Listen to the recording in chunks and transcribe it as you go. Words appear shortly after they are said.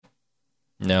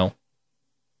No.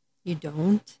 You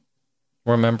don't?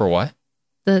 Remember what?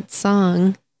 That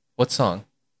song. What song?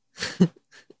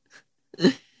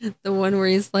 The one where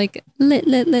he's like, lit,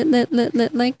 lit, lit, lit, lit,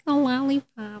 lit, like a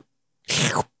lollipop.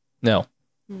 No.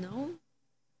 No?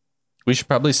 We should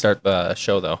probably start the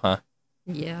show though, huh?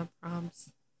 Yeah, probs.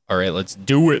 All right, let's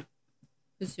do it.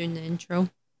 Who's doing the intro?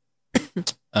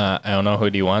 I don't know.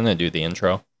 Who do you want to do the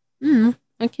intro?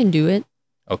 I can do it.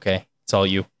 Okay, it's all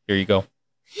you. Here you go.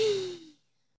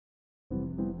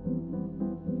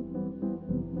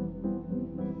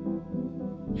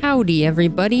 Howdy,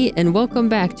 everybody, and welcome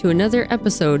back to another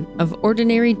episode of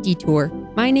Ordinary Detour.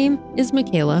 My name is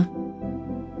Michaela.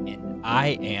 And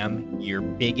I am your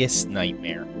biggest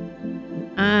nightmare.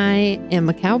 I am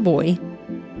a cowboy.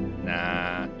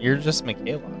 Nah, you're just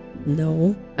Michaela.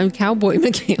 No, I'm Cowboy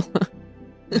Michaela.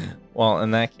 Well,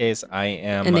 in that case, I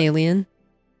am An alien.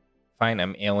 Fine,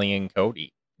 I'm Alien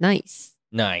Cody. Nice.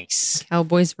 Nice.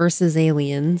 Cowboys versus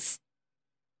aliens.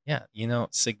 Yeah,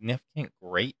 significant,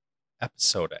 great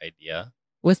episode idea.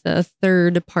 With a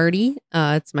third party.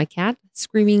 It's my cat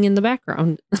screaming in the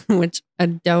background, which I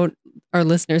doubt our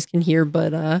listeners can hear,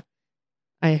 but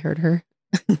I heard her.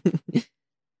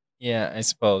 Yeah, I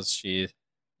suppose she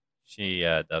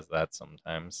does that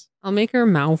sometimes. I'll make her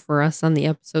meow for us on the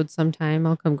episode sometime.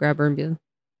 I'll come grab her and be like,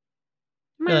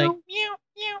 Be like, meow,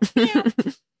 meow, meow.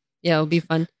 yeah, it'll be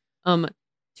fun.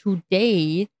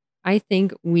 Today, I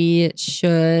think we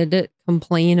should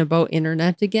complain about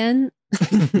internet again.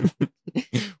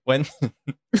 When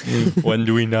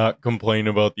do we not complain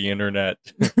about the internet?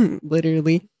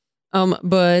 Literally.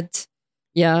 But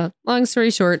yeah, long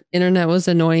story short, internet was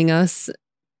annoying us.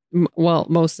 Well,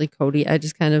 mostly Cody. I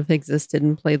just kind of existed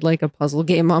and played like a puzzle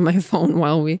game on my phone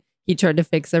while he tried to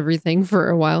fix everything for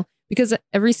a while. Because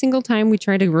every single time we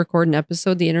try to record an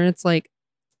episode, the internet's like,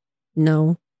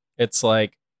 no. It's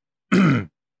like,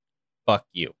 fuck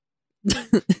you.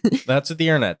 That's what the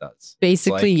internet does.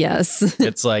 Basically, yes.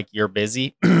 It's like, you're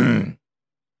busy.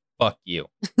 Fuck you.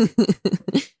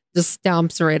 Just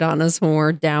stomps right on us when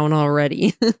we're down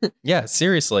already. Yeah,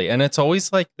 seriously. And it's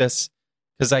always like this,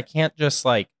 because I can't just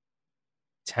like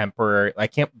I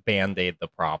can't band-aid the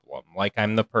problem. Like,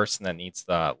 I'm the person that needs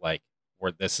the, like,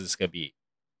 where this is going to be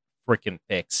freaking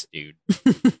fixed, dude.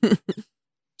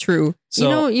 True.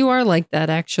 So, you are like that,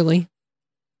 actually.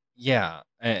 Yeah.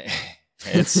 I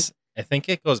think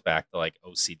it goes back to like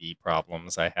OCD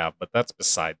problems I have, but that's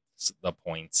besides the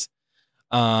points.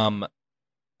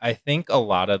 I think a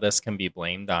lot of this can be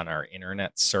blamed on our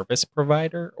internet service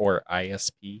provider or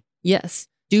ISP. Yes.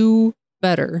 Do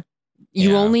better.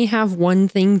 You only have one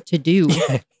thing to do.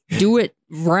 Do it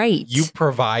right. You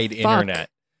provide internet.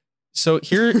 So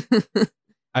here,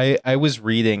 I was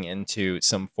reading into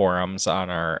some forums on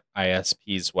our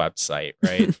ISP's website,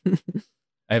 right?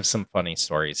 I have some funny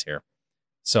stories here.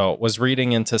 So was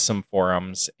reading into some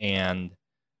forums, and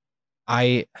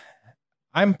I'm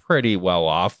pretty well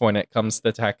off when it comes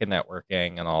to tech and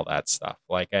networking and all that stuff.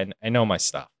 Like I know my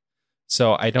stuff.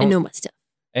 So I know my stuff.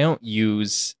 I don't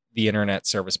use the internet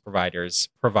service providers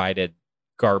provided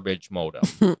garbage modem.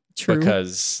 True.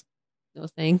 Because no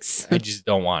thanks. I just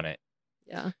don't want it.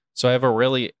 Yeah. So I have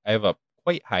a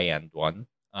quite high end one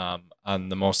on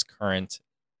the most current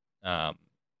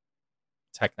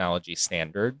technology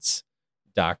standards.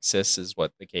 DOCSIS is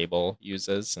what the cable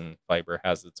uses, and fiber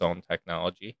has its own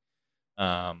technology.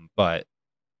 But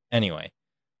anyway,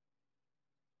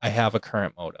 I have a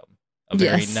current modem, a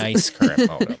very nice current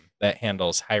modem that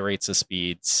handles high rates of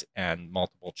speeds and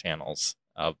multiple channels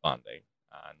of bonding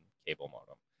on cable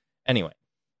modem. Anyway,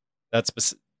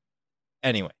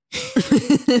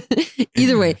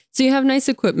 Either way, so you have nice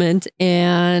equipment,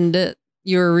 and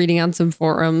you're reading on some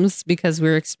forums because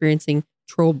we're experiencing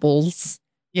troubles.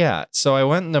 Yeah, so I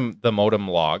went in the modem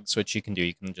logs, which you can do.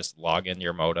 You can just log into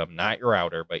your modem, not your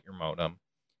router, but your modem,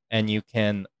 and you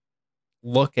can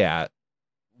look at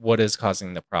what is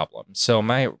causing the problem. So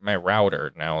my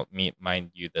router, now,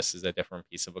 mind you, this is a different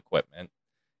piece of equipment.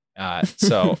 And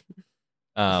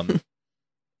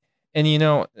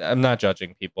I'm not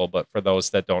judging people, but for those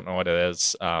that don't know what it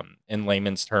is, in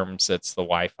layman's terms, it's the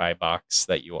Wi-Fi box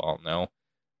that you all know.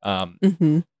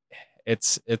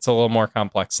 It's a little more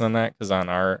complex than that, because on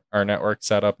our network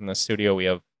setup in the studio, we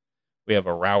have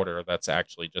a router that's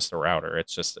actually just a router.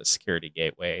 It's just a security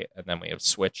gateway, and then we have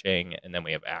switching, and then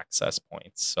we have access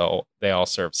points. So they all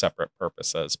serve separate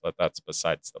purposes, but that's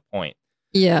besides the point.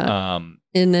 Yeah.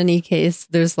 In any case,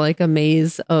 there's like a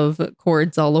maze of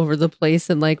cords all over the place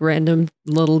and like random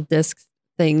little disc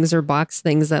things or box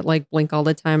things that like blink all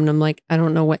the time. And I'm like, I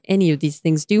don't know what any of these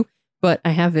things do, but I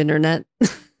have internet.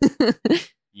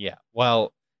 Yeah.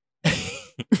 Well,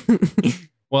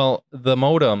 Well, the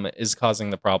modem is causing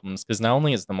the problems because not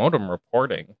only is the modem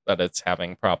reporting that it's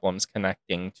having problems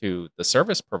connecting to the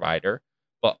service provider,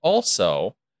 but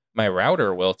also my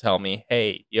router will tell me,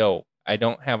 "Hey, yo, I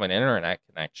don't have an internet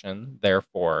connection,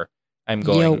 therefore I'm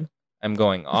going Yo. I'm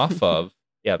going off of."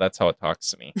 Yeah, that's how it talks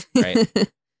to me, right?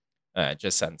 It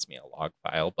just sends me a log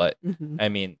file, but Mhm. I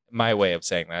mean, my way of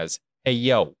saying that is, "Hey,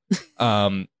 yo,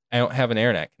 I don't have an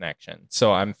internet connection,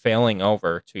 so I'm failing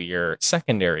over to your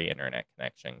secondary internet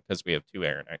connection because we have two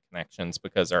internet connections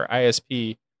because our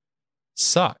ISP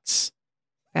sucks."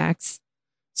 Facts.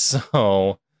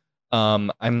 So,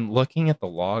 I'm looking at the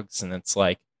logs and it's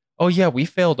like, "Oh yeah, we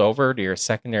failed over to your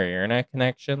secondary internet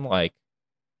connection like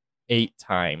 8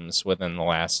 times within the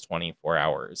last 24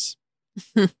 hours."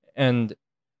 And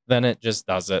then it just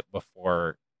does it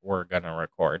before we're going to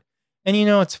record. And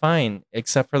it's fine,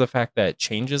 except for the fact that it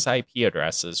changes IP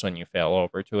addresses when you fail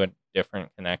over to a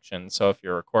different connection. So if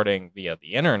you're recording via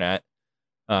the internet,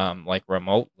 like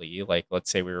remotely, like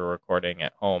let's say we were recording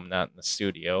at home, not in the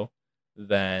studio,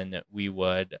 then we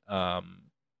would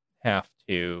have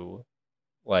to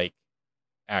like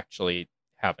actually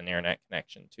have an internet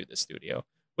connection to the studio,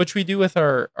 which we do with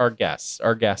our guests.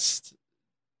 Our guests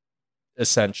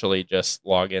essentially just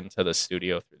log into the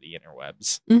studio through the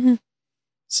interwebs. Hmm.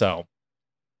 So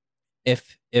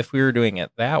if we were doing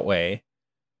it that way,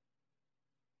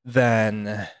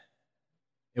 then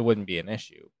it wouldn't be an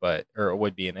issue, or it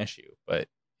would be an issue, but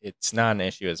it's not an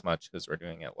issue as much because we're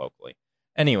doing it locally.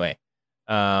 Anyway,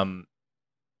 um,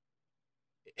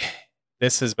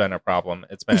 this has been a problem.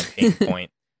 It's been a pain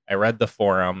point. I read the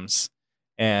forums,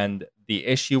 and the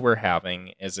issue we're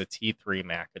having is a T3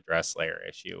 MAC address layer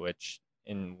issue, which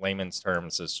in layman's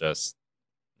terms is just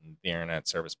the internet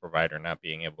service provider not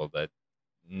being able to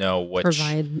know which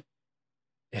Provide.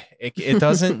 it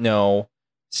doesn't know,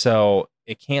 so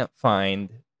it can't find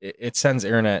it sends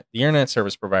internet the internet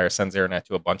service provider sends internet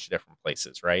to a bunch of different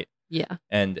places, right? Yeah.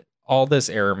 And all this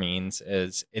error means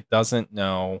is it doesn't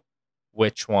know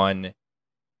which modem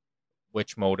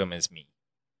is me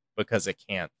because it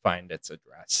can't find its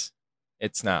address.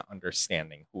 It's not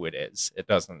understanding who it is. It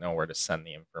doesn't know where to send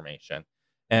the information.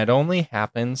 And it only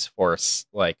happens for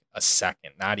like a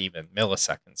second, not even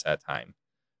milliseconds at a time.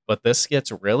 But this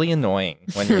gets really annoying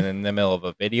when you're in the middle of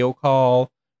a video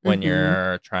call, when Mhm.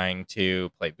 you're trying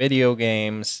to play video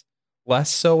games. Less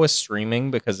so with streaming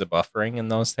because of buffering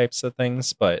and those types of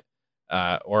things, but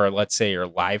or let's say you're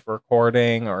live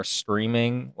recording or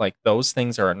streaming, like those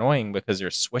things are annoying because you're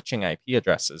switching IP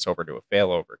addresses over to a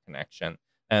failover connection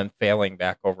and failing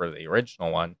back over to the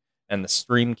original one. And the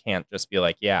stream can't just be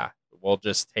like, yeah, we'll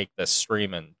just take this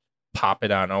stream and pop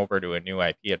it on over to a new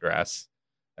IP address.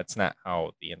 That's not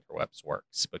how the interwebs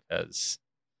works because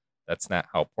that's not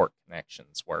how port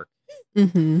connections work.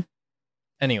 Hmm.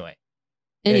 Anyway,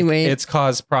 Anyway, it's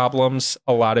caused problems.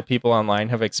 A lot of people online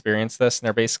have experienced this, and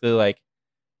they're basically like,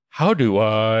 how do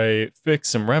I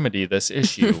fix and remedy this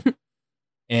issue?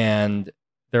 And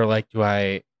they're like,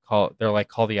 call the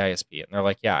ISP? And they're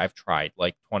like, yeah, I've tried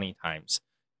like 20 times.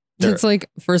 it's like,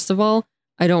 first of all,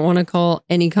 I don't want to call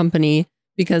any company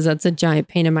because that's a giant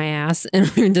pain in my ass. And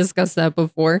we've discussed that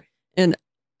before. And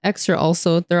extra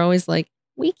also, they're always like,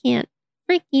 we can't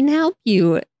freaking help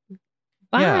you.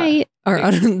 Bye. Yeah. Our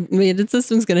automated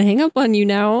system's going to hang up on you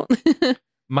now.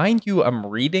 Mind you, I'm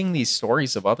reading these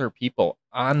stories of other people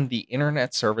on the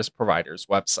internet service provider's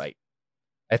website.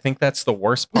 I think that's the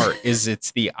worst part is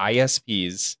it's the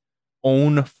ISP's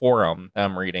own forum that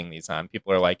I'm reading these on.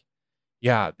 People are like,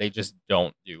 yeah, they just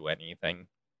don't do anything.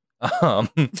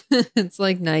 It's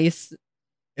like nice.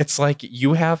 It's like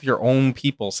you have your own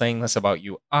people saying this about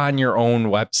you on your own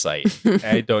website.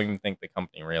 I don't even think the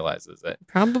company realizes it.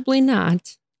 Probably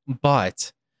not.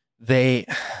 But they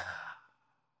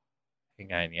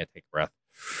hang on, I need to take a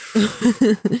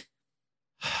breath.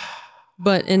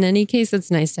 But in any case,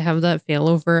 it's nice to have that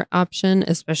failover option,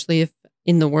 especially if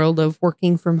in the world of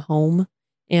working from home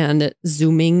and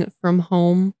Zooming from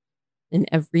home and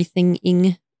everything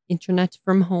internet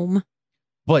from home.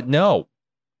 But no,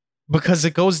 because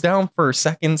it goes down for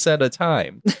seconds at a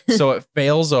time. So it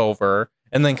fails over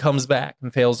and then comes back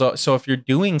and fails. So if you're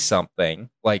doing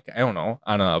something like, I don't know,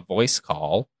 on a voice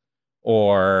call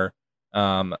or,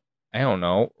 I don't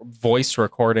know, voice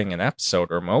recording an episode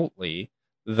remotely,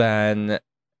 then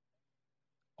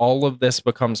all of this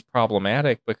becomes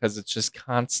problematic because it's just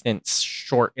constant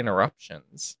short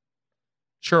interruptions.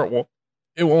 Sure,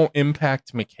 it won't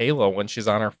impact Michaela when she's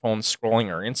on her phone scrolling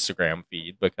her Instagram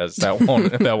feed because that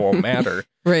won't matter.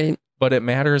 Right. But it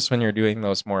matters when you're doing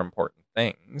those more important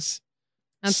things.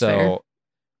 That's so fair.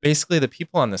 basically the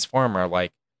people on this forum are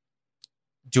like,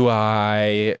 Do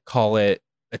I call it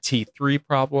a T3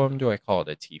 problem? Do I call it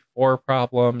a T4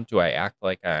 problem? Do I act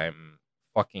like I'm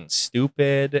fucking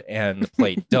stupid and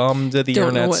play dumb to the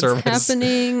Don't know internet what's service?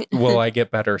 happening. Will I get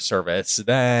better service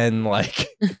then? Like,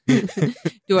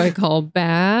 Do I call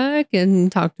back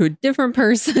and talk to a different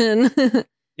person?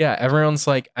 yeah, everyone's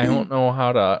like, I don't know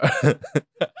how to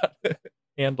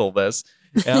handle this.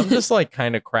 And I'm just like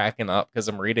kind of cracking up because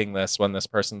I'm reading this when this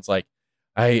person's like,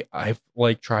 I've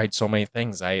like tried so many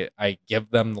things. I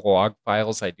give them the log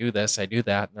files, I do this, I do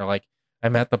that. And they're like,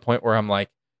 I'm at the point where I'm like,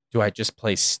 do I just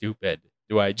play stupid?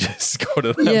 Do I just go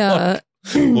to them? Yeah.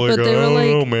 Like, But they were like,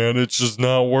 oh man, it's just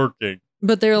not working.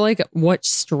 but they're like, what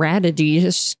strategy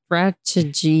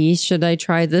should I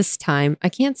try this time? I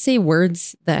can't say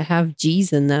words that have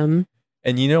G's in them.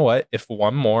 And you know what? If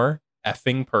one more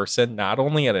effing person, not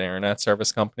only at an internet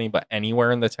service company, but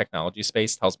anywhere in the technology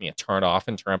space tells me to turn it off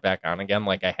and turn it back on again,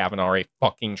 like I haven't already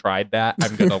fucking tried that,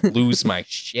 I'm going to lose my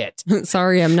shit.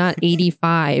 Sorry, I'm not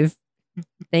 85.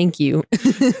 Thank you.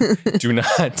 Do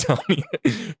not tell me,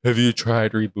 have you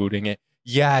tried rebooting it?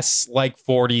 Yes, like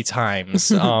 40 times.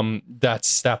 That's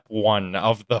step 1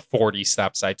 of the 40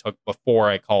 steps I took before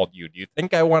I called you. Do you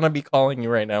think I want to be calling you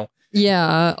right now?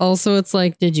 Yeah. Also, it's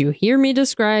like, did you hear me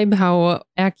describe how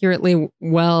accurately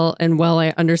well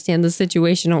I understand the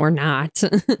situation or not?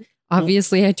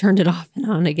 Obviously, I turned it off and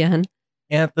on again.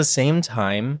 And at the same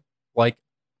time, like,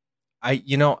 I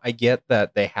get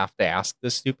that they have to ask the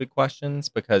stupid questions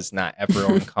because not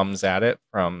everyone comes at it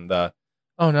from the,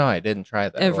 oh no, I didn't try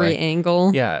that. Every Like,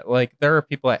 angle. yeah, like there are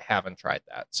people that haven't tried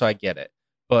that, so I get it.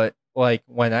 But like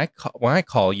when I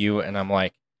call you and I'm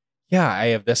like, yeah, I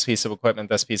have this piece of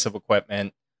equipment,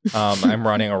 I'm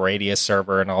running a Radius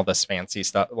server and all this fancy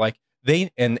stuff. Like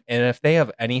and if they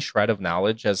have any shred of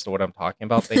knowledge as to what I'm talking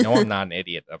about, they know I'm not an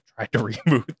idiot. I've tried to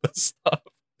reboot the stuff.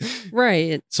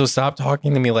 Right. So stop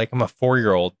talking to me like I'm a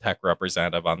 4-year-old tech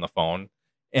representative on the phone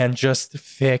and just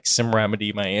fix and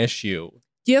remedy my issue.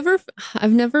 Do you ever,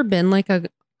 I've never been like a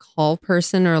call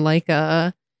person or like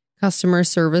a customer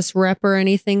service rep or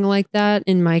anything like that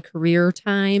in my career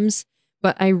times,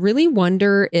 but I really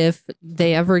wonder if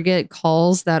they ever get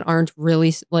calls that aren't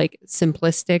really like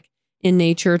simplistic in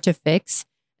nature to fix.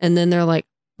 And then they're like,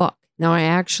 fuck, now I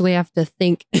actually have to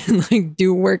think and like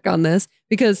do work on this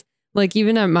because like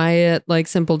even at my like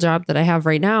simple job that I have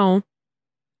right now,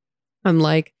 I'm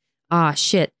like, ah,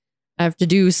 shit, I have to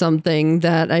do something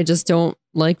that I just don't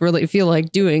like really feel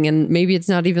like doing. And maybe it's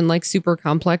not even like super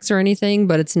complex or anything,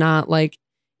 but it's not like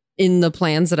in the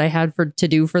plans that I had to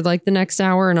do for like the next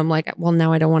hour. And I'm like, well,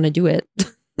 now I don't want to do it.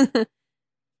 So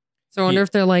I wonder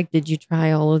if they're like, did you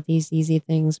try all of these easy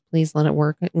things? Please let it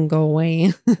work and go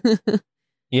away.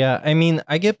 Yeah, I mean,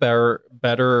 I get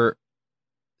better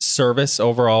service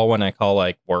overall when I call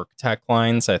like work tech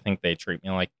lines. I think they treat me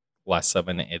like less of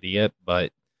an idiot.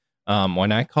 But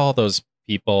when I call those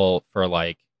people for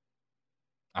like,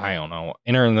 I don't know,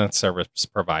 internet service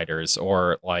providers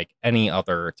or like any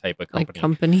other type of company, like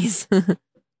companies.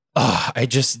 I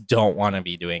just don't want to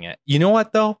be doing it. You know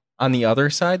what though? On the other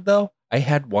side though, I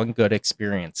had one good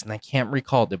experience and I can't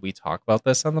recall. Did we talk about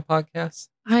this on the podcast?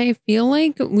 I feel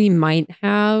like we might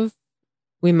have.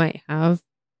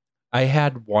 I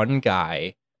had one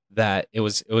guy that it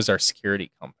was our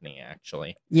security company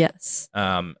actually. Yes.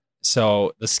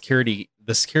 So the security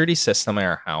system in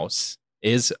our house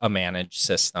is a managed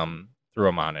system through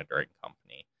a monitoring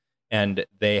company, and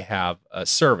they have a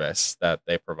service that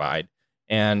they provide,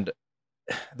 and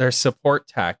their support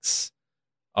techs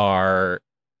are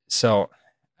so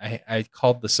I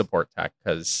called the support tech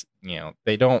because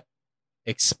they don't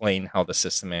explain how the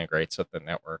system integrates with the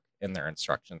network in their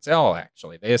instructions. Oh,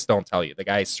 actually, they just don't tell you. The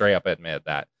guy straight up admitted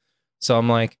that. So I'm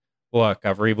like, look,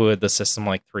 I've rebooted the system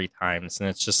like 3 times and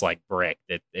it's just like bricked.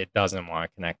 It doesn't want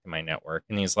to connect to my network.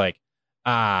 And he's like,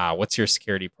 what's your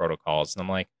security protocols? And I'm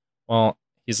like, well,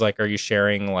 he's like, are you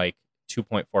sharing like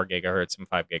 2.4 gigahertz and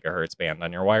 5 gigahertz band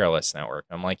on your wireless network?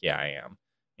 I'm like, yeah, I am. And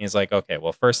he's like, okay,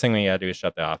 well, first thing we gotta do is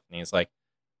shut that off. And he's like,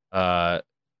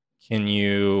 can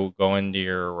you go into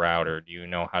your router? Do you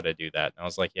know how to do that? And I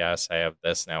was like, yes, I have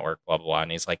this network, blah, blah, blah.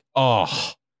 And he's like,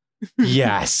 oh,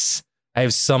 yes, I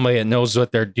have somebody that knows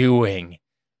what they're doing.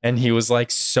 And he was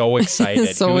like so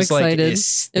excited. So he was excited. Like,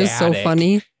 it was so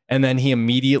funny. And then he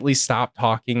immediately stopped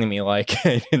talking to me like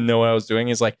I didn't know what I was doing.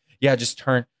 He's like, yeah, just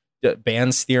turn the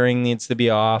band steering needs to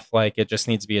be off. Like it just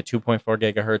needs to be a 2.4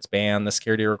 gigahertz band. The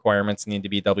security requirements need to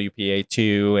be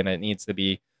WPA2 and it needs to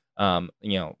be,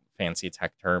 fancy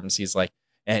tech terms. He's like,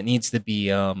 and it needs to be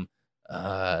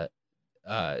alphanumeric,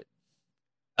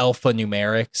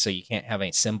 so you can't have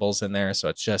any symbols in there. So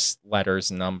it's just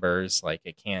letters and numbers. Like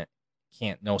it can't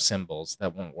can't, no symbols,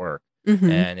 that won't work.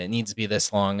 Mhm. And it needs to be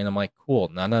this long. And I'm like, cool,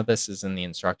 none of this is in the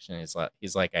instruction.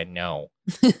 He's like, I know.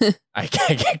 I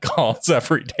get calls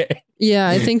every day. Yeah,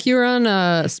 I think you were on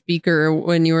a speaker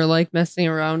when you were like messing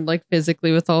around like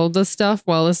physically with all the stuff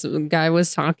while this guy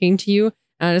was talking to you.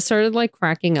 And I started like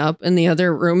cracking up in the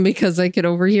other room because I could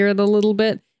overhear it a little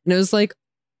bit. And it was like,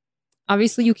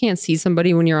 obviously you can't see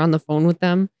somebody when you're on the phone with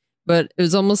them, but it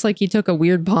was almost like he took a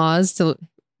weird pause to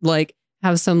like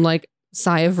have some like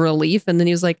sigh of relief. And then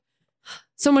he was like,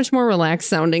 so much more relaxed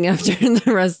sounding after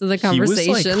the rest of the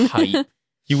conversation.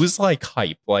 He was like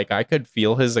hype. Like I could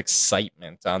feel his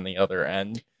excitement on the other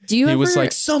end. He was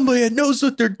like, somebody knows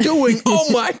what they're doing.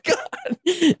 Oh my God.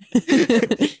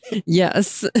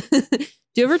 Yes. Do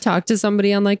you ever talk to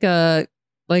somebody on like a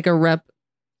rep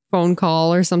phone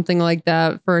call or something like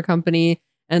that for a company?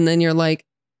 And then you're like,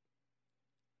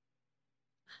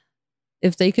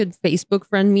 if they could Facebook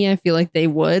friend me, I feel like they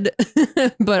would.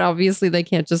 But obviously they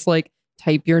can't just like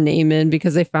type your name in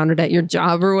because they found it at your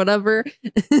job or whatever.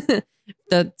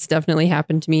 That's definitely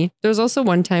happened to me. There's also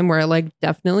one time where I like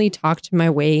definitely talked my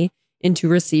way into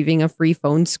receiving a free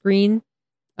phone screen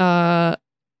glass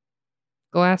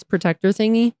protector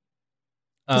thingy.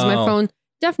 Because my phone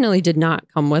definitely did not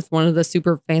come with one of the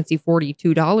super fancy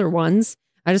 $42 ones.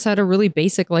 I just had a really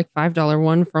basic like $5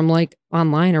 one from like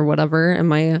online or whatever in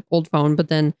my old phone. But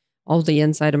then all the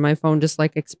inside of my phone just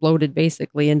like exploded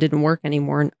basically and didn't work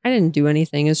anymore. And I didn't do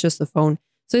anything. It's just the phone.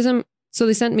 So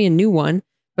they sent me a new one,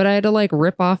 but I had to like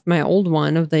rip off my old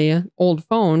one of the old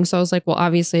phone. So I was like, well,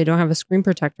 obviously I don't have a screen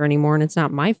protector anymore. And it's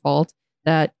not my fault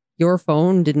that your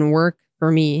phone didn't work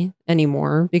for me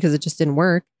anymore because it just didn't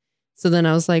work. So then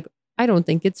I was like, I don't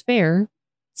think it's fair.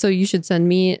 So you should send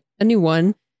me a new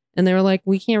one. And they were like,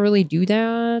 we can't really do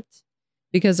that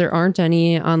because there aren't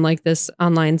any on like this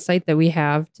online site that we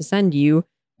have to send you.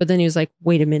 But then he was like,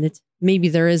 wait a minute, maybe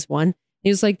there is one. He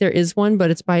was like, there is one, but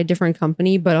it's by a different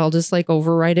company, but I'll just like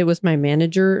override it with my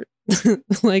manager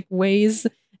like ways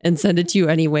and send it to you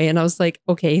anyway. And I was like,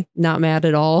 okay, not mad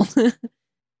at all.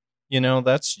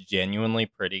 That's genuinely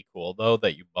pretty cool though,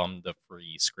 that you bummed the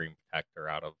free screen protector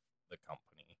out of the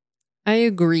company. I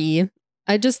agree.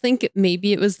 I just think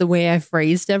maybe it was the way I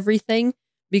phrased everything,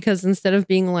 because instead of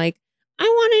being like, I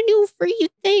want a new free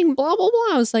thing, blah, blah,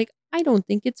 blah, I was like, I don't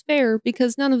think it's fair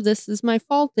because none of this is my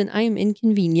fault and I am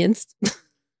inconvenienced.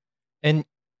 And,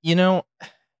 in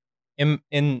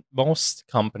most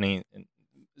companies,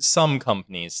 some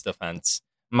companies' defense,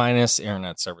 minus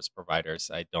internet service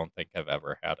providers, I don't think I've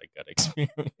ever had a good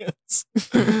experience.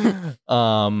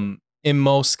 In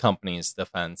most companies'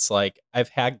 defense, like I've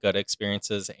had good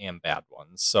experiences and bad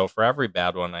ones. So for every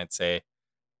bad one, I'd say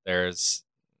no.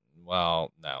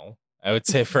 I would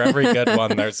say for every good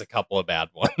one, there's a couple of bad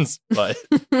ones. But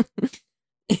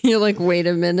you're like, wait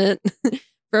a minute.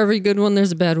 For every good one,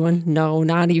 there's a bad one. No,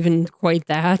 not even quite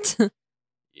that.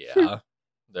 Yeah,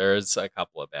 there's a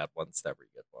couple of bad ones to every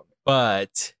good one.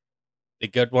 But the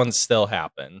good ones still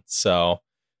happen. So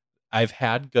I've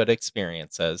had good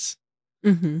experiences.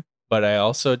 Mm-hmm. But I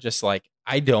also just like,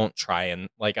 I don't try and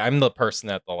like, I'm the person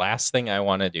that the last thing I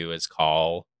want to do is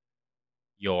call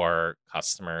your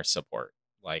customer support.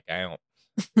 Like I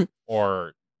don't,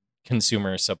 or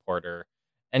consumer support or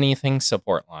anything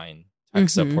support line, tech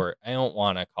support. I don't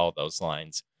want to call those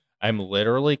lines. I'm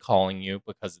literally calling you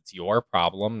because it's your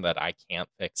problem that I can't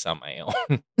fix on my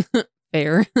own.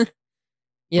 Fair.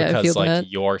 Yeah, because I feel like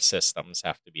that. your systems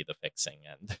have to be the fixing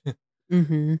end.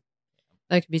 Mm-hmm.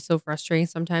 That can be so frustrating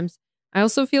sometimes. I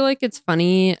also feel like it's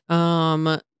funny.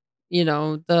 The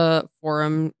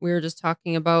forum we were just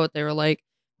talking about, they were like,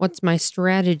 what's my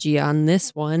strategy on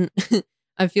this one?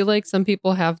 I feel like some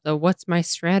people have the what's my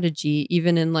strategy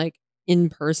even in like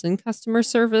in-person customer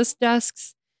service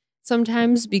desks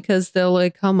sometimes, because they'll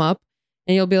like come up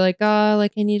and you'll be like,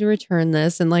 like I need to return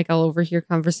this. And like I'll overhear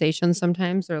conversations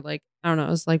sometimes, or like, I don't know,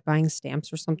 I was like buying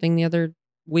stamps or something the other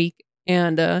week.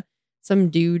 And some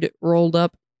dude rolled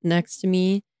up next to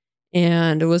me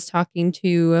and was talking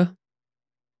to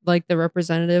like the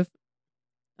representative.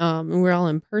 And we were all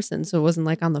in person, so it wasn't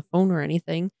like on the phone or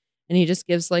anything. And he just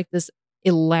gives like this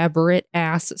elaborate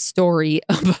ass story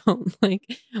about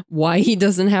like why he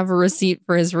doesn't have a receipt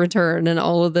for his return and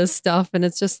all of this stuff. And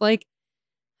it's just like,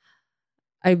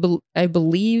 I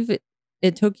believe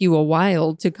it took you a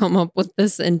while to come up with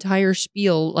this entire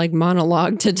spiel, like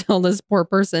monologue to tell this poor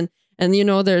person. And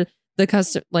the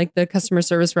customer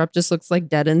service rep just looks like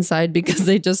dead inside because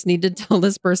they just need to tell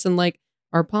this person like,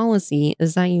 our policy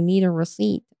is that you need a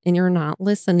receipt and you're not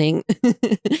listening.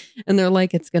 And they're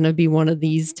like, it's going to be one of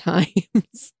these times.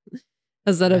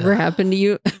 Has that ever happened to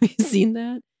you? Have you seen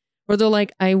that? Or they're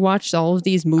like, I watched all of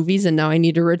these movies and now I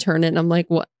need to return it. And I'm like,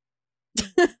 what?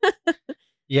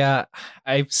 Yeah,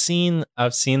 I've seen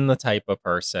the type of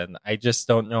person. I just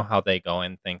don't know how they go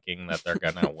in thinking that they're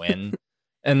gonna win.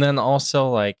 And then also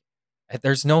like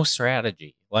there's no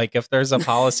strategy. Like if there's a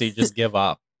policy, just give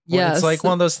up. Well, it's Yes. like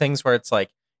one of those things where it's like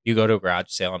you go to a garage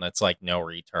sale and it's like no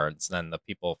returns. Then the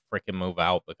people freaking move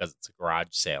out because it's a garage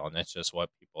sale and it's just what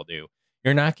people do.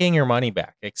 You're not getting your money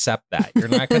back. Accept that. You're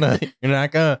not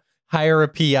gonna hire a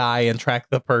PI and track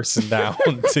the person down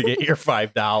to get your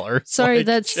 $5. Sorry, Like,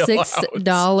 that's chill out.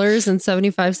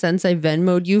 $6.75 I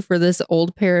Venmo'd you for this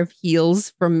old pair of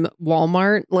heels from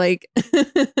Walmart. Like,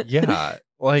 Yeah,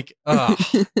 like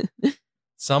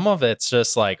some of it's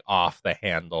just like off the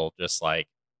handle. Just like,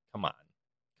 come on,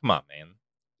 man.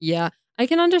 Yeah, I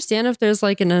can understand if there's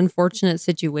like an unfortunate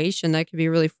situation that could be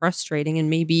really frustrating, and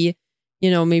maybe,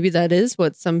 maybe that is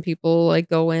what some people like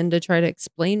go in to try to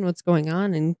explain what's going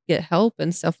on and get help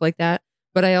and stuff like that.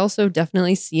 But I also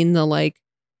definitely seen the like,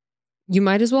 you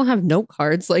might as well have note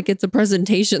cards, like it's a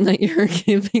presentation that you're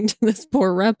giving to this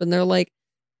poor rep, and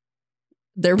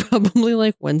they're probably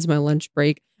like, when's my lunch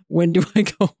break? When do I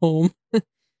go home?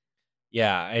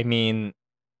 Yeah, I mean,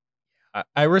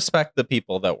 I respect the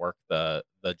people that work the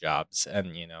jobs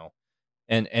and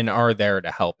and are there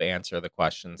to help answer the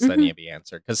questions that need to be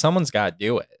answered because someone's got to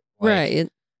do it. Like, Right.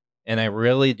 And I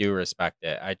really do respect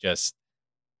it. I just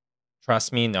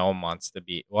trust me, no one wants to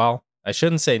be. Well, I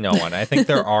shouldn't say no one. I think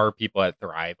there are people that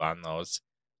thrive on those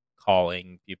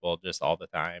calling people just all the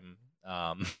time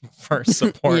for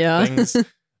support Yeah. things.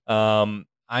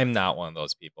 I'm not one of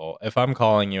those people. If I'm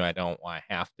calling you, I don't want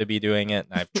to have to be doing it,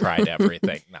 and I've tried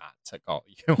everything not to call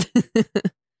you.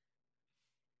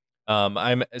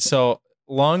 So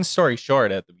long story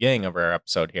short, at the beginning of our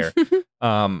episode here,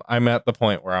 I'm at the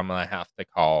point where I'm gonna have to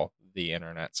call the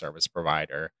internet service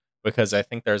provider because I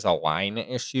think there's a line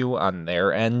issue on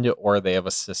their end, or they have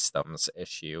a systems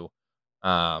issue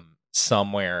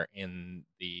somewhere in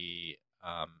the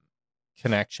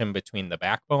connection between the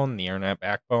backbone, the internet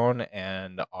backbone,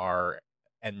 and our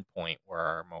endpoint where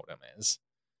our modem is.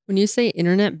 When you say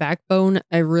internet backbone,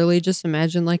 I really just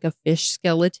imagine like a fish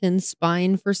skeleton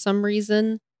spine for some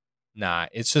reason. Nah,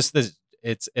 it's just this.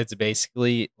 It's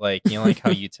basically like like how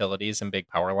utilities and big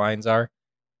power lines are.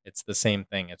 It's the same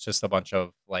thing. It's just a bunch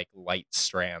of like light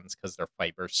strands because they're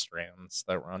fiber strands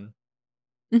that run.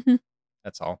 Mhm.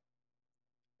 That's all.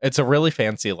 It's a really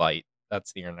fancy light.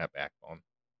 That's the internet backbone.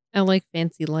 I like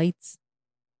fancy lights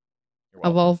You're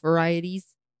of welcome. all varieties.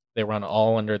 They run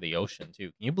all under the ocean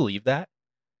too. Can you believe that?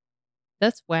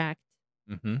 That's whacked.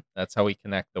 That's how we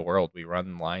connect the world. We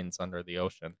run lines under the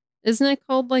ocean. Isn't it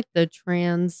called like the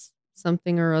trans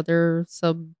something or other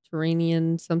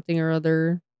subterranean something or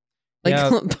other? Like Yeah,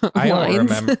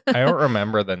 lines? I don't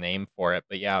remember the name for it,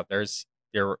 but yeah,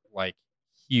 they're like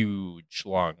huge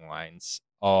long lines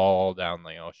all down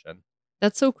the ocean.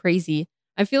 That's so crazy.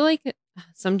 I feel like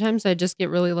sometimes I just get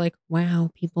really like, wow,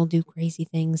 people do crazy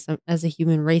things as a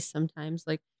human race sometimes.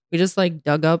 Like we just like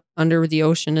dug up under the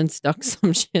ocean and stuck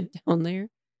some shit down there.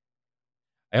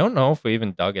 I don't know if we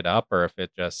even dug it up or if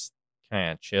it just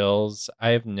kind of chills.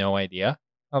 I have no idea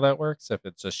how that works. If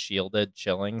it's just shielded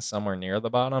chilling somewhere near the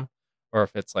bottom or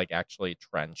if it's like actually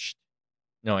trenched.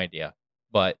 No idea.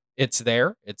 But it's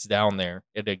there. It's down there.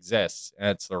 It exists. And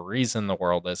it's the reason the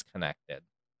world is connected.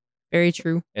 Very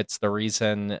true. It's the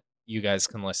reason you guys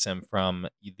can listen from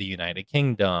the United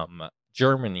Kingdom,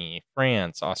 Germany,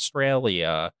 France,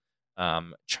 Australia,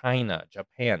 China,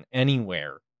 Japan,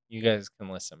 anywhere you guys can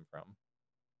listen from.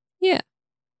 Yeah.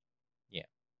 Yeah.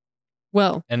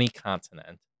 Well, any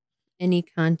continent. Any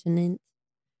continent.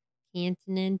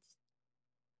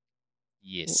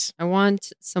 Yes. I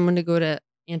want someone to go to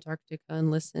Antarctica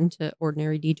and listen to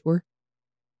Ordinary Detour.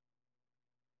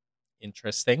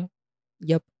 Interesting.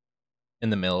 Yep. In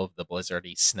the middle of the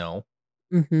blizzardy snow.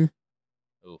 Mm-hmm.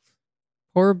 Oof.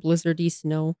 Poor blizzardy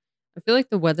snow. I feel like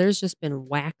the weather's just been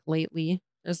whack lately.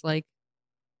 There's like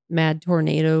mad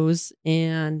tornadoes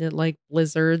and like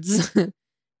blizzards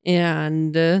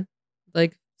and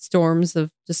like storms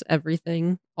of just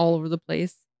everything all over the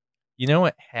place. You know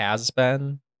it has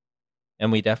been,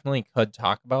 and we definitely could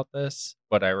talk about this,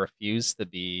 but I refuse to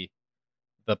be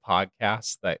the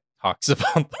podcast that talks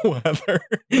about the weather.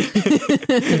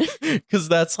 Because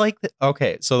that's like,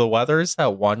 okay, so the weather is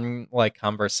that one like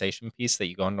conversation piece that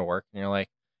you go into work and you're like,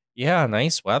 yeah,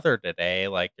 nice weather today,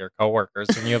 like your coworkers,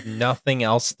 and you have nothing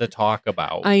else to talk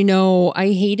about. I know. I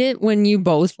hate it when you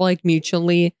both like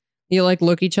mutually, you like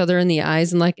look each other in the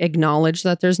eyes and like acknowledge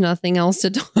that there's nothing else to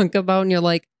talk about. And you're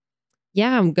like,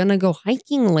 yeah, I'm going to go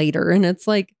hiking later. And it's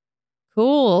like,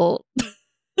 cool.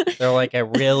 They're like, I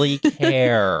really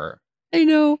care. I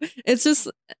know. It's just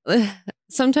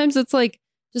sometimes it's like,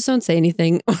 just don't say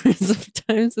anything. Or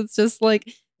sometimes it's just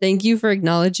like, thank you for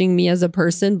acknowledging me as a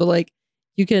person, but like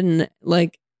you can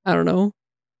like, I don't know.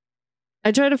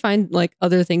 I try to find like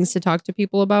other things to talk to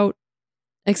people about,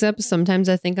 except sometimes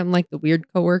I think I'm like the weird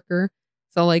coworker.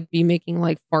 So I'll like be making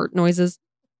like fart noises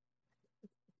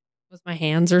with my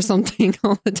hands or something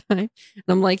all the time. And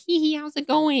I'm like, hee hee, how's it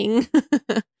going?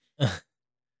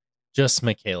 Just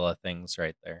Michaela things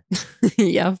right there.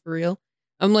 Yeah, for real.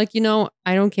 I'm like,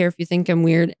 I don't care if you think I'm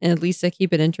weird, and at least I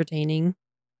keep it entertaining.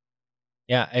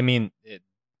 Yeah, I mean,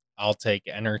 I'll take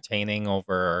entertaining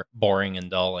over boring and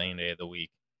dull any day of the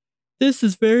week. This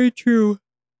is very true.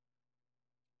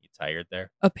 You tired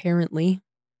there? Apparently.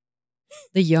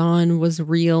 The yawn was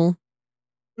real.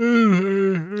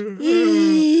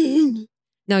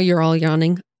 Now you're all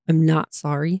yawning. I'm not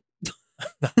sorry.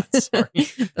 Not sorry.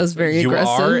 That was very you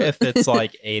aggressive. You are if it's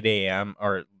like 8 a.m.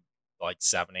 or like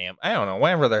 7 a.m. I don't know.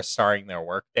 Whenever they're starting their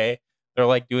work day, they're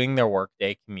like doing their work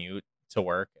day commute to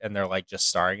work, and they're like just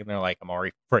starting, and they're like, I'm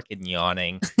already freaking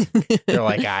yawning. They're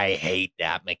like, I hate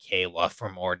that Michaela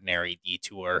from Ordinary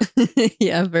Detour.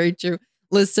 Yeah, very true.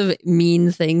 List of mean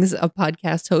things a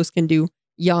podcast host can do.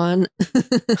 Yawn.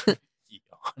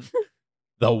 Yawn.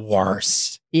 The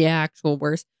worst. Yeah, actual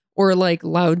worst. Or like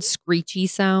loud screechy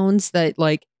sounds that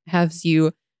like has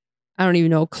you, I don't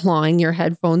even know, clawing your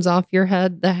headphones off your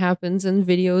head. That happens in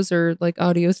videos or like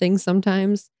audio things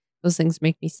sometimes. Those things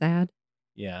make me sad.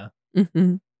 Yeah.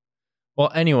 Mm-hmm.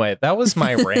 Well, anyway, that was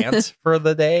my rant for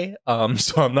the day.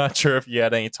 So I'm not sure if you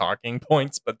had any talking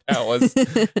points, but that was,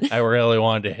 I really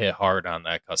wanted to hit hard on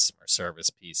that customer service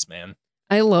piece, man.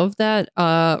 I love that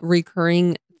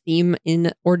recurring theme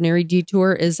in Ordinary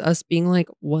Detour is us being like,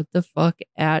 what the fuck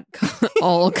at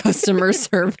all customer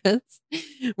service.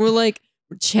 We're like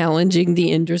challenging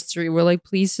the industry. We're like,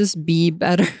 please just be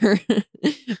better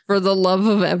for the love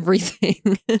of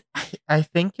everything. I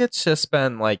think it's just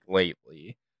been like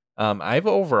lately. I've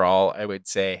overall, I would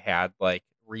say, had like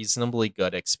reasonably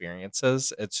good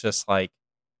experiences. It's just like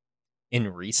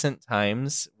in recent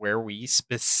times where we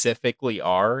specifically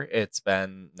are, it's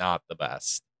been not the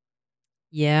best.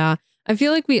 Yeah. I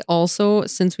feel like we also,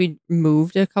 since we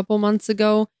moved a couple months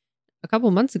ago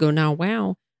now,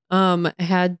 wow,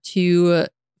 had to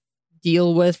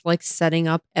deal with like setting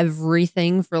up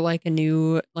everything for like a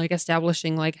new, like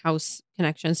establishing like house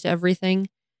connections to everything.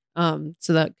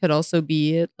 So that could also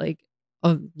be like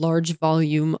a large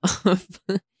volume of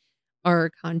our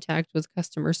contact with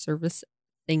customer service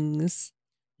things.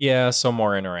 Yeah, so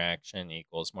more interaction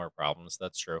equals more problems.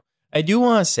 That's true. I do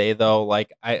want to say though,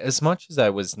 like as much as I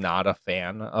was not a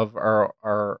fan of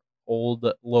our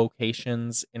old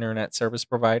location's internet service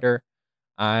provider,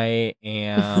 I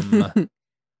am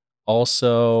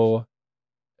also,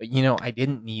 I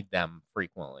didn't need them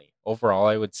frequently. Overall,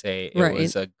 I would say it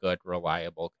was a good,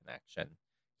 reliable connection.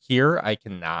 Here, I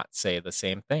cannot say the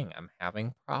same thing. I'm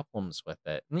having problems with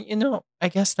it. I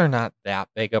guess they're not that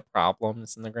big of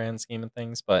problems in the grand scheme of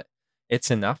things, but it's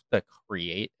enough to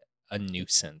create a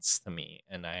nuisance to me,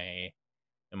 and I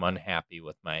am unhappy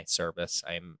with my service.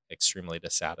 I'm extremely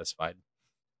dissatisfied.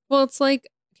 Well, it's like,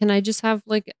 can I just have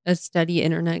like a steady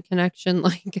internet connection?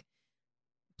 Like,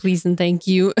 please and thank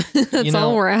you. That's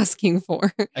all we're asking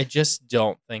for. I just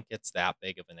don't think it's that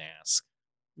big of an ask.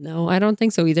 No, I don't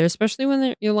think so either. Especially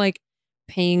when you're like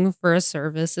paying for a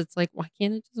service. It's like, why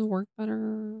can't it just work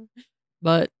better?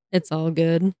 But it's all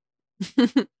good.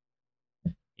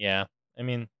 Yeah, I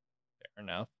mean, fair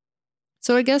enough.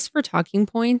 So I guess for talking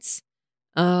points,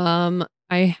 I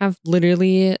have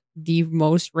literally the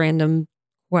most random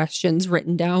questions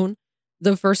written down.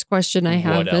 The first question I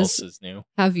have what else is new?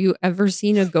 Have you ever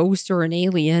seen a ghost or an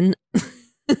alien?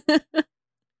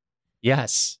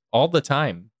 Yes, all the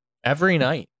time. Every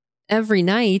night. Every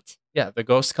night? Yeah, the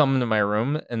ghosts come into my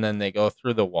room and then they go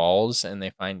through the walls and they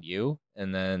find you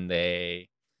and then they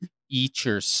eat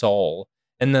your soul.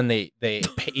 And then they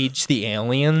page the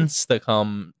aliens to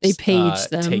come they page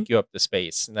them, take you up to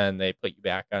space, and then they put you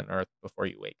back on Earth before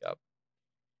you wake up.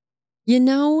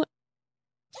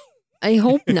 I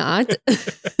hope not.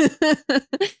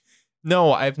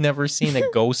 No, I've never seen a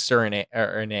ghost or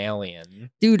an alien.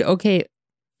 Dude, okay.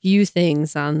 Few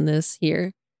things on this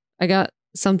here. I got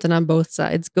something on both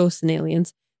sides, ghosts and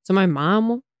aliens. So my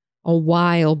mom, a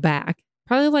while back,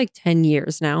 probably like 10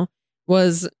 years now,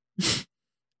 was...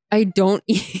 I don't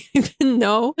even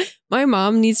know. My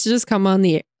mom needs to just come on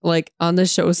the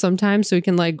show sometime so we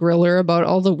can like grill her about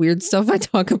all the weird stuff I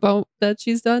talk about that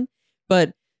she's done.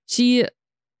 But she,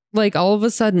 like, all of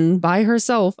a sudden by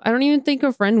herself, I don't even think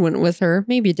a friend went with her.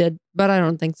 Maybe did, but I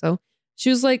don't think so. She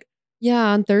was like, yeah,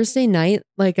 on Thursday night,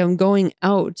 like I'm going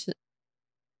out.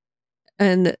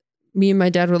 And me and my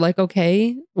dad were like,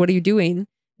 okay, what are you doing?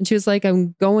 And she was like,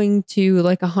 I'm going to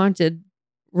like a haunted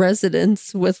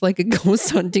residence with like a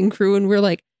ghost hunting crew. And we're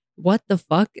like, what the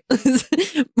fuck? What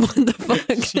the fuck?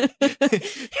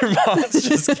 Your mom's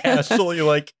just casually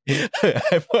like,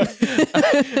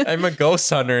 I'm a ghost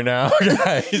hunter now,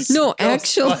 guys. No,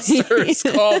 actually.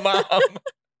 Ghostbusters, call mom.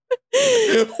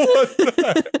 What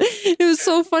the? It was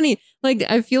so funny. Like,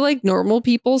 I feel like normal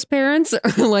people's parents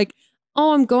are like,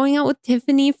 oh, I'm going out with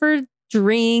Tiffany for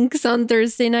drinks on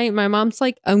Thursday night. My mom's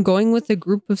like, I'm going with a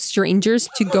group of strangers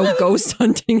to go ghost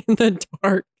hunting in the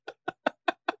dark.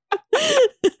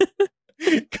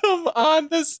 Come on,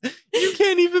 you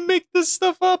can't even make this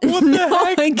stuff up. What the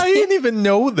heck? I didn't even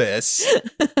know this.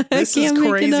 This is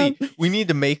crazy. We need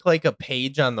to make like a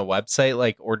page on the website,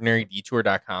 like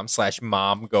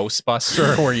ordinarydetour.com/mom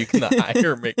ghostbuster, where you can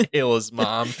hire Michaela's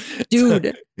mom,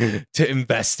 dude, to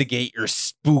investigate your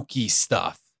spooky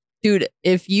stuff. Dude,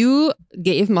 if you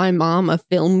gave my mom a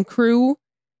film crew,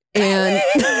 and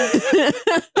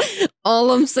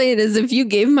all I'm saying is if you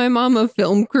gave my mom a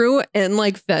film crew and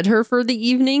like fed her for the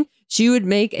evening, she would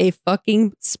make a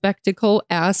fucking spectacle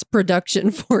ass production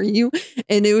for you.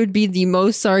 And it would be the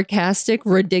most sarcastic,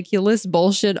 ridiculous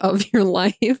bullshit of your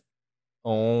life.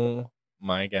 Oh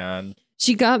my God.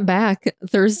 She got back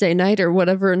Thursday night or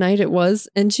whatever night it was.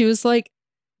 And she was like,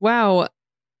 wow,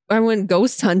 I went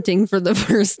ghost hunting for the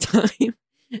first time.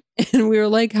 And we were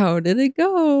like, how did it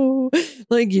go?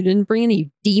 Like, you didn't bring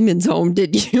any demons home,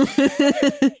 did you?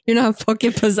 You're not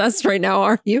fucking possessed right now,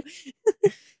 are you?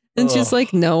 And she's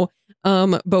like, no.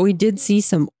 But we did see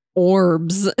some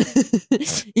orbs.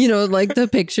 You know, like the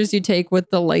pictures you take with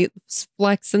the light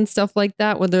flecks and stuff like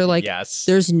that, where they're like, yes,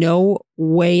 there's no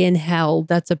way in hell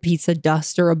that's a piece of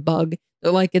dust or a bug.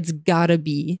 They're like, it's gotta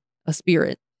be a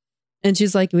spirit. And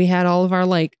she's like, we had all of our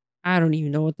like, I don't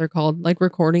even know what they're called, like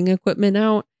recording equipment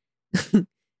out.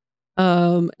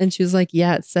 And she was like,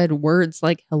 yeah, it said words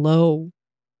like hello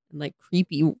and like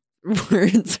creepy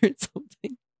words or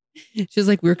something. She was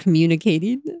like, we're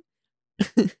communicating.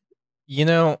 You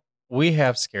know, we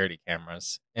have security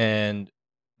cameras and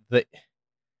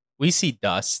we see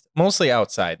dust mostly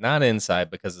outside, not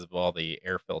inside because of all the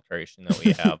air filtration that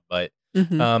we have, but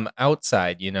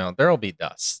outside, you know, there'll be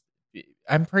dust.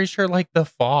 I'm pretty sure like the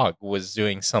fog was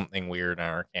doing something weird on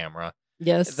our camera.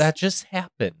 Yes. That just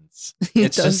happens.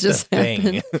 It's just a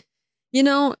thing. You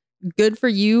know, good for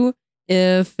you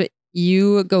if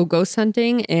you go ghost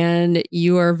hunting and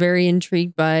you are very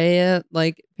intrigued by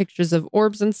like pictures of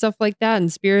orbs and stuff like that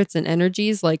and spirits and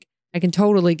energies. Like, I can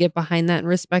totally get behind that and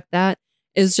respect that.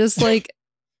 It's just like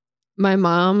my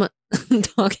mom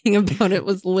talking about it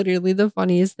was literally the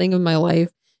funniest thing of my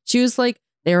life. She was like,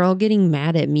 they're all getting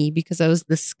mad at me because I was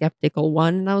the skeptical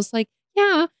one. And I was like,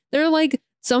 yeah, they're like,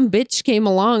 some bitch came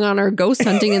along on our ghost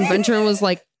hunting adventure and was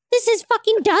like, this is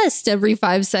fucking dust every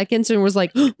 5 seconds. And was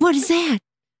like, what is that?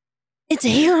 It's a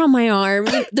hair on my arm.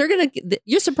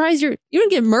 You're surprised you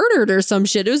didn't get murdered or some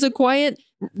shit. It was a quiet,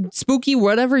 spooky,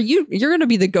 whatever. You're going to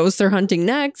be the ghost they're hunting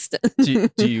next.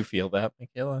 Do you feel that,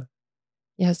 Michaela?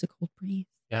 Yeah, it's a cold breeze.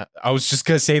 Yeah, I was just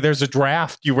going to say there's a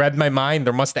draft. You read my mind.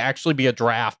 There must actually be a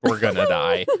draft. We're going to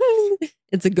die.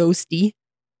 It's a ghosty.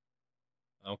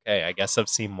 Okay, I guess I've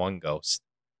seen one ghost.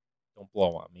 Don't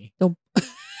blow on me. Don't.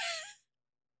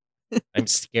 I'm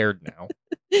scared now.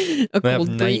 I have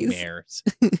nightmares.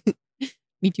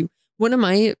 Me too. One of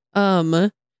my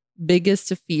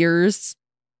biggest fears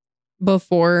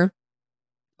before,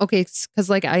 okay, because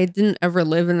like I didn't ever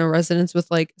live in a residence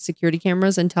with like security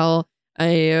cameras until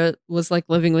I was like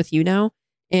living with you now.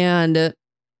 And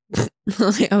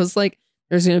I was like,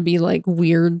 there's going to be like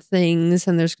weird things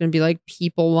and there's going to be like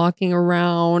people walking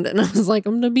around. And I was like,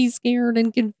 I'm going to be scared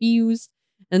and confused.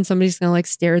 And somebody's going to like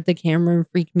stare at the camera and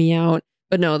freak me out.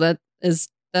 But no, that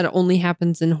only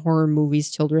happens in horror movies,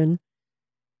 children.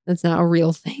 That's not a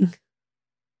real thing.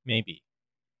 Maybe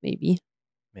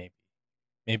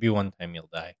one time you'll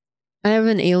die. I have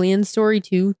an alien story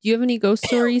too. Do you have any ghost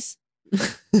stories?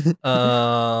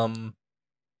 No.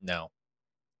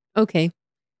 Okay.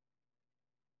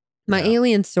 My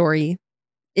alien story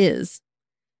is,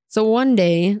 so one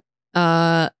day,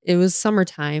 it was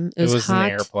summertime. It was hot.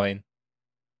 An airplane.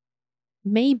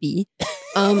 Maybe.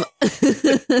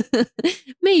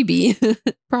 Maybe.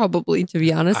 Probably, to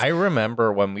be honest. I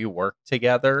remember when we worked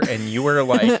together and you were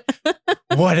like,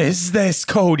 what is this,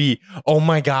 Cody? Oh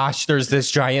my gosh, there's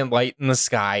this giant light in the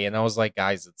sky. And I was like,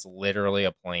 guys, it's literally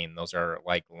a plane. Those are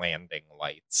like landing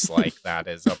lights. Like that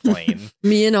is a plane.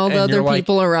 Me and all the And other you're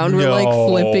people like, around were like "No."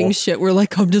 flipping shit. We're like,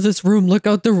 come to this room, look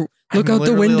out the I'm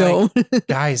literally window.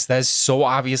 Guys, that's so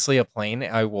obviously a plane.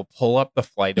 I will pull up the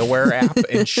FlightAware app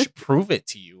and prove it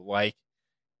to you. Like,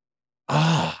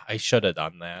 I should have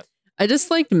done that. I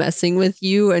just liked messing with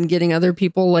you and getting other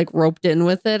people like roped in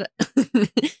with it.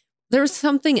 There was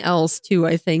something else too,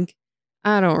 I think.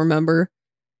 I don't remember.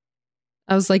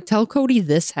 I was like, tell Cody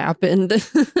this happened.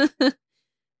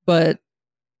 But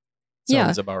yeah,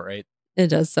 Sounds about right. it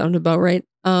does sound about right.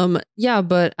 Yeah,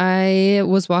 but I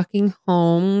was walking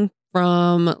home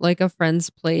from like a friend's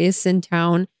place in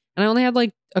town and I only had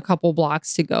like a couple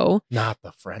blocks to go. Not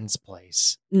the friend's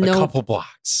place. Nope. A couple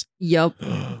blocks. Yep.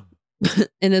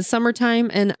 And it's summertime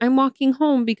and I'm walking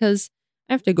home because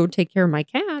I have to go take care of my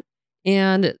cat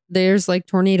and there's like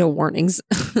tornado warnings.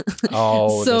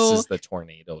 Oh, So this is the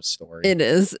tornado story. it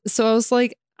is. So I was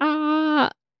like,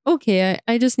 okay,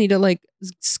 I just need to like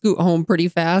scoot home pretty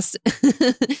fast.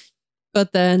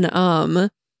 But then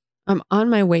I'm on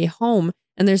my way home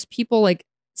and there's people like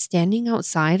standing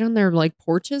outside on their like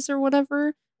porches or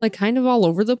whatever, like kind of all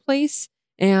over the place.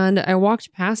 And I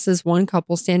walked past this one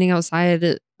couple standing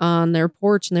outside on their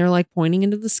porch and they're like pointing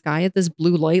into the sky at this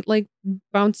blue light like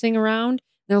bouncing around.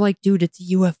 They're like, dude, it's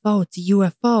a UFO. It's a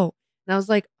UFO. And I was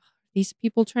like, these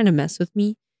people trying to mess with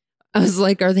me. I was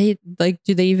like, are they like,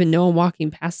 do they even know I'm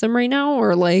walking past them right now?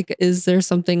 Or like, is there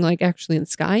something like actually in the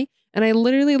sky? And I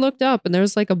literally looked up and there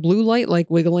was like a blue light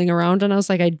like wiggling around. And I was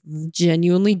like, I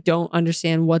genuinely don't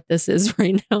understand what this is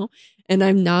right now. And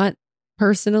I'm not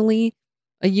personally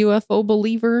a UFO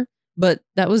believer, but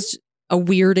that was a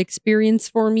weird experience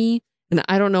for me. And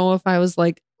I don't know if I was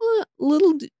like a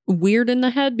little weird in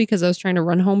the head because I was trying to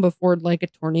run home before like a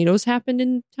tornadoes happened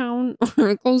in town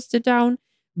or close to town,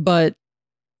 but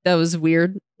that was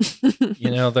weird.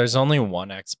 You know, there's only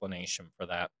one explanation for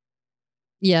that.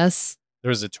 Yes. There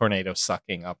was a tornado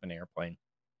sucking up an airplane.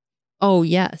 Oh,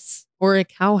 yes. Or a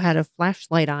cow had a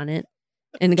flashlight on it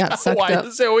and got sucked Why up.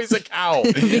 is it always a cow?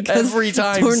 Because Every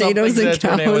time tornadoes something's in a and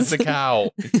tornado, it's a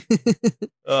cows.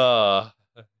 cow.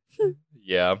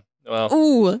 Yeah. Well,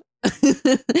 Ooh.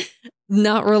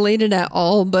 Not related at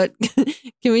all, but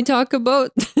can we talk about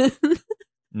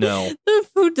no. the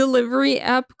food delivery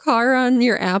app car on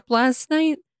your app last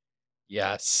night?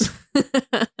 Yes.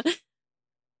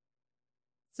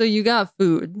 So you got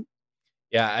food.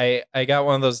 Yeah, I got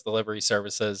one of those delivery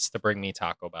services to bring me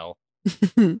Taco Bell.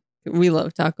 We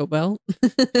love Taco Bell.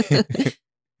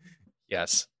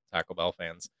 Yes, Taco Bell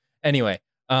fans. Anyway,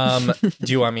 do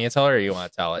you want me to tell it or you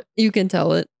want to tell it? You can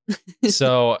tell it.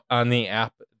 So on the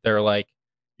app, they're like,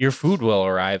 your food will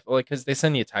arrive. Like, because they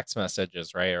send you text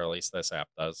messages, right? Or at least this app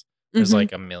does. There's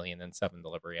like 1,000,007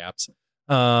 delivery apps.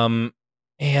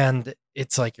 And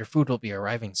it's like, your food will be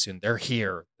arriving soon. They're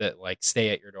here. That like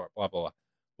stay at your door, blah, blah, blah.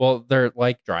 Well, they're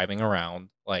like driving around.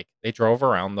 Like they drove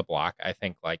around the block, I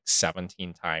think like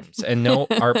 17 times. And no,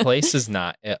 our place is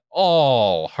not at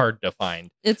all hard to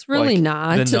find. It's really Like,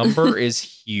 not. The number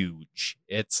is huge.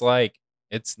 It's like,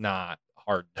 it's not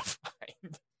hard to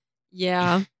find.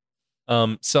 Yeah.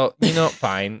 So, you know,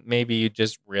 fine. Maybe you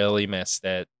just really missed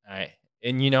it.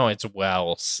 And you know, it's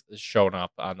well shown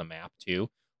up on the map too.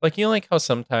 Like, you know, like how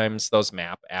sometimes those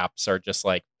map apps are just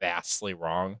like vastly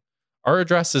wrong. Our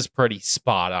address is pretty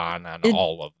spot on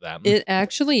all of them. It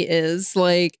actually is.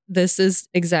 Like, this is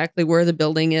exactly where the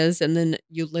building is. And then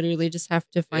you literally just have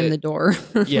to find the door,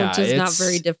 yeah, which is not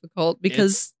very difficult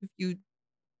because if you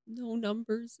know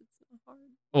numbers, it's not hard.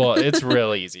 Well, it's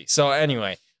real easy. So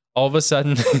anyway, all of a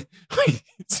sudden,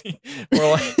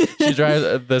 we're like,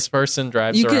 this person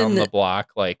drives around the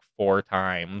block like 4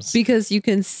 times. Because you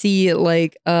can see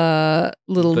like a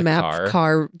little The map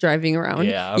car driving around.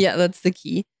 Yeah. Yeah, that's the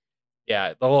key.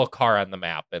 Yeah, the little car on the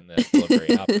map in the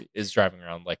delivery app is driving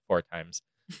around like 4 times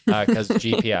because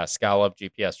GPS, gotta love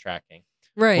GPS tracking.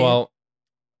 Right. Well,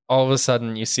 all of a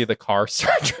sudden you see the car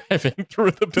start driving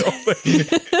through the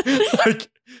building. Like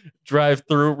drive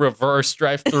through, reverse.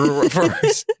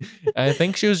 And I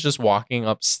think she was just walking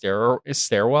up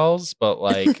stairwells, but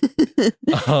like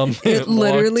it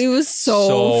literally was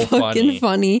so fucking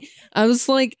funny. I was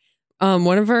like,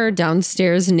 one of our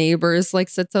downstairs neighbors like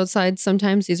sits outside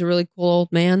sometimes. He's a really cool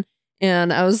old man.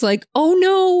 And I was like, oh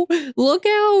no, look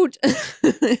out.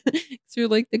 So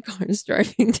like the car's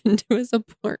driving into his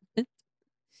apartment.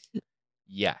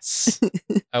 Yes.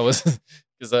 I was,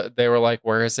 because they were like,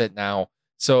 where is it now?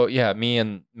 So yeah, me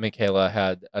and Michaela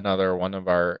had another one of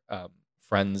our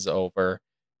friends over,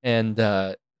 and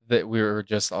that we were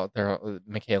just out there.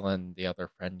 Michaela and the other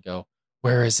friend go,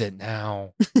 "Where is it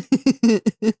now?" And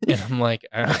I'm like,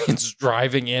 it's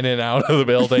driving in and out of the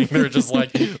building. They're just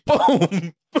like,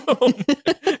 boom, boom.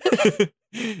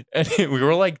 And we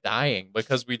were like dying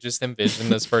because we just envisioned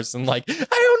this person like, I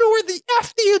don't know where the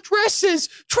F the address is.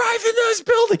 Drive into this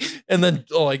building. And then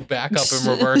like back up in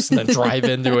reverse and then drive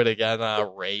into it again.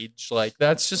 Rage. Like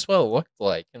that's just what it looked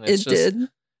like. And it's did.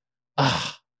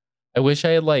 I wish I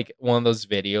had like one of those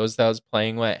videos that was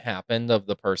playing what happened of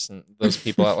those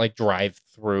people that like drive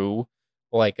through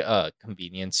like a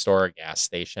convenience store or gas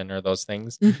station or those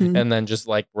things, and then just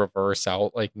like reverse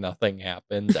out like nothing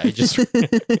happened. I just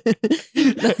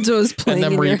that's what was playing,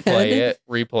 and then in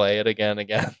replay it again.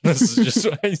 This is just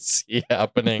what I see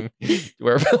happening to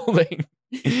our building.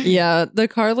 Yeah, the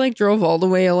car like drove all the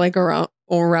way like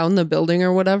around the building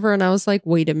or whatever, and I was like,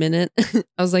 wait a minute.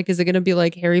 I was like, is it gonna be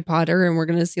like Harry Potter and we're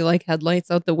gonna see like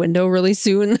headlights out the window really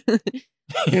soon?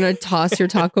 You're gonna toss your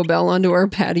Taco Bell onto our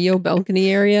patio balcony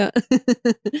area.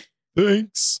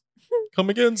 Thanks. Come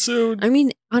again soon. I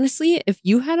mean, honestly, if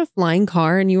you had a flying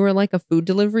car and you were like a food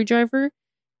delivery driver,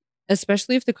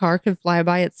 especially if the car could fly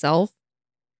by itself,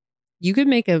 you could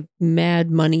make a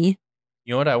mad money.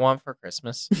 You know what I want for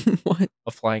Christmas? What?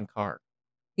 A flying car.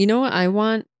 You know what I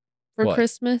want for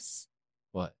Christmas?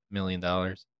 What? $1 million?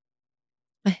 A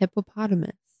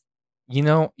hippopotamus. You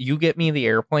know, you get me the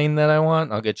airplane that I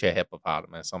want, I'll get you a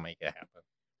hippopotamus. I'll make it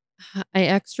happen. I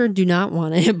extra do not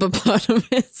want a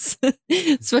hippopotamus,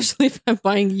 especially if I'm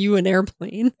buying you an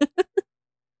airplane.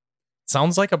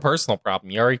 Sounds like a personal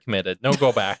problem. You already committed. No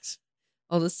go backs.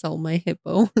 I'll just sell my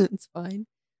hippo. It's fine.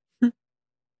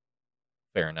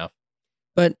 Fair enough.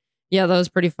 But yeah, that was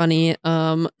pretty funny.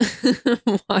 Watching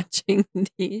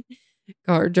the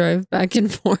car drive back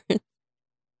and forth.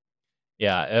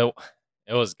 Yeah,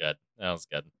 it was good. That was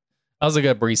good. That was a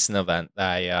good recent event that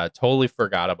I totally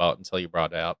forgot about until you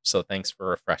brought it up. So thanks for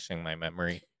refreshing my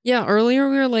memory. Yeah, earlier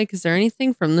we were like, is there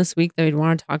anything from this week that we'd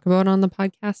want to talk about on the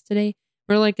podcast today?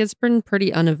 We're like, it's been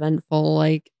pretty uneventful,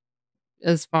 like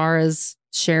as far as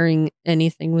sharing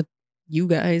anything with you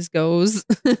guys goes.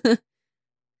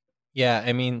 Yeah,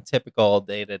 I mean, typical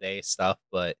day-to-day stuff.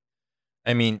 But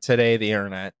I mean, today the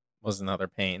internet was another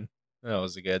pain. That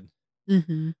was a good...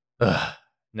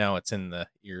 Now it's in the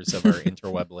ears of our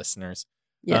interweb listeners.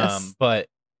 Yes. But,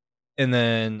 and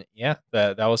then, yeah,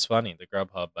 that was funny. The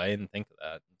Grubhub. I didn't think of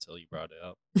that until you brought it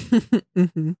up.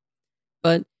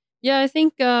 But yeah, I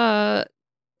think, I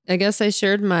guess I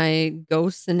shared my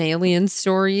ghosts and alien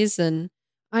stories. And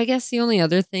I guess the only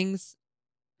other things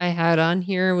I had on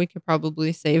here, we could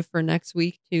probably save for next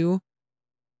week too.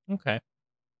 Okay.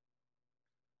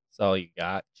 That's all you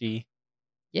got, G?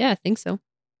 Yeah, I think so.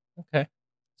 Okay.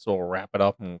 So we'll wrap it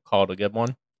up and we'll call it a good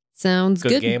one. Sounds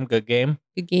good. Good game.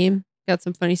 Good game. Got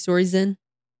some funny stories in.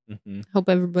 Hope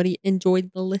everybody enjoyed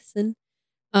the listen.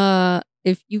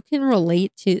 If you can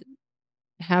relate to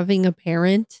having a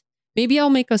parent, maybe I'll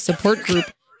make a support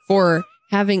group for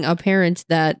having a parent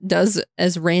that does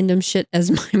as random shit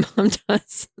as my mom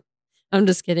does. I'm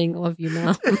just kidding. Love you,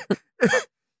 Mom.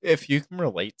 If you can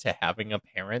relate to having a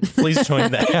parent, please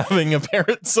join the Having a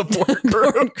Parent support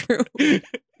group.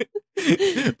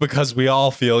 Because we all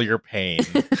feel your pain.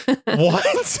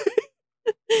 What?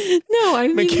 No, I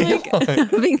mean like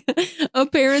having a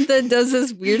parent that does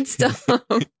this weird stuff.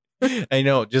 I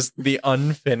know, just the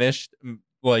unfinished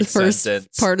like the first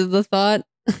sentence. Part of the thought.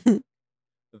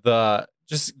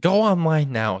 Just go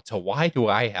online now to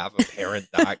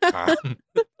whydoihaveaparent.com.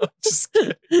 Just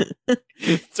kidding.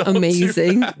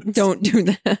 Amazing. Don't do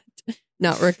that.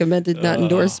 Not recommended, not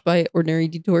endorsed by Ordinary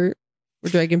Detour or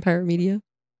Dragon Pirate Media.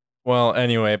 Well,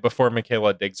 anyway, before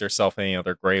Michaela digs herself any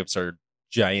other graves or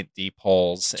giant deep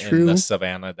holes in the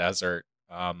Savannah Desert.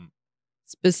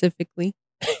 Specifically.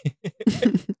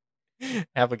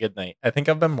 Have a good night. I think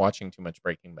I've been watching too much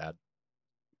Breaking Bad.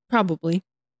 Probably.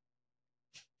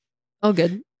 Oh,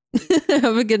 good.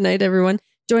 Have a good night, everyone.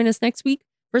 Join us next week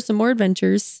for some more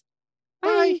adventures.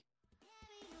 Bye.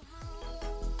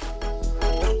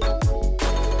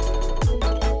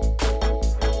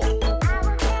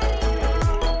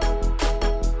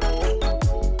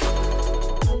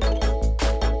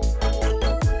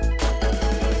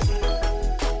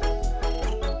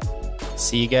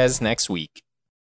 See you guys next week.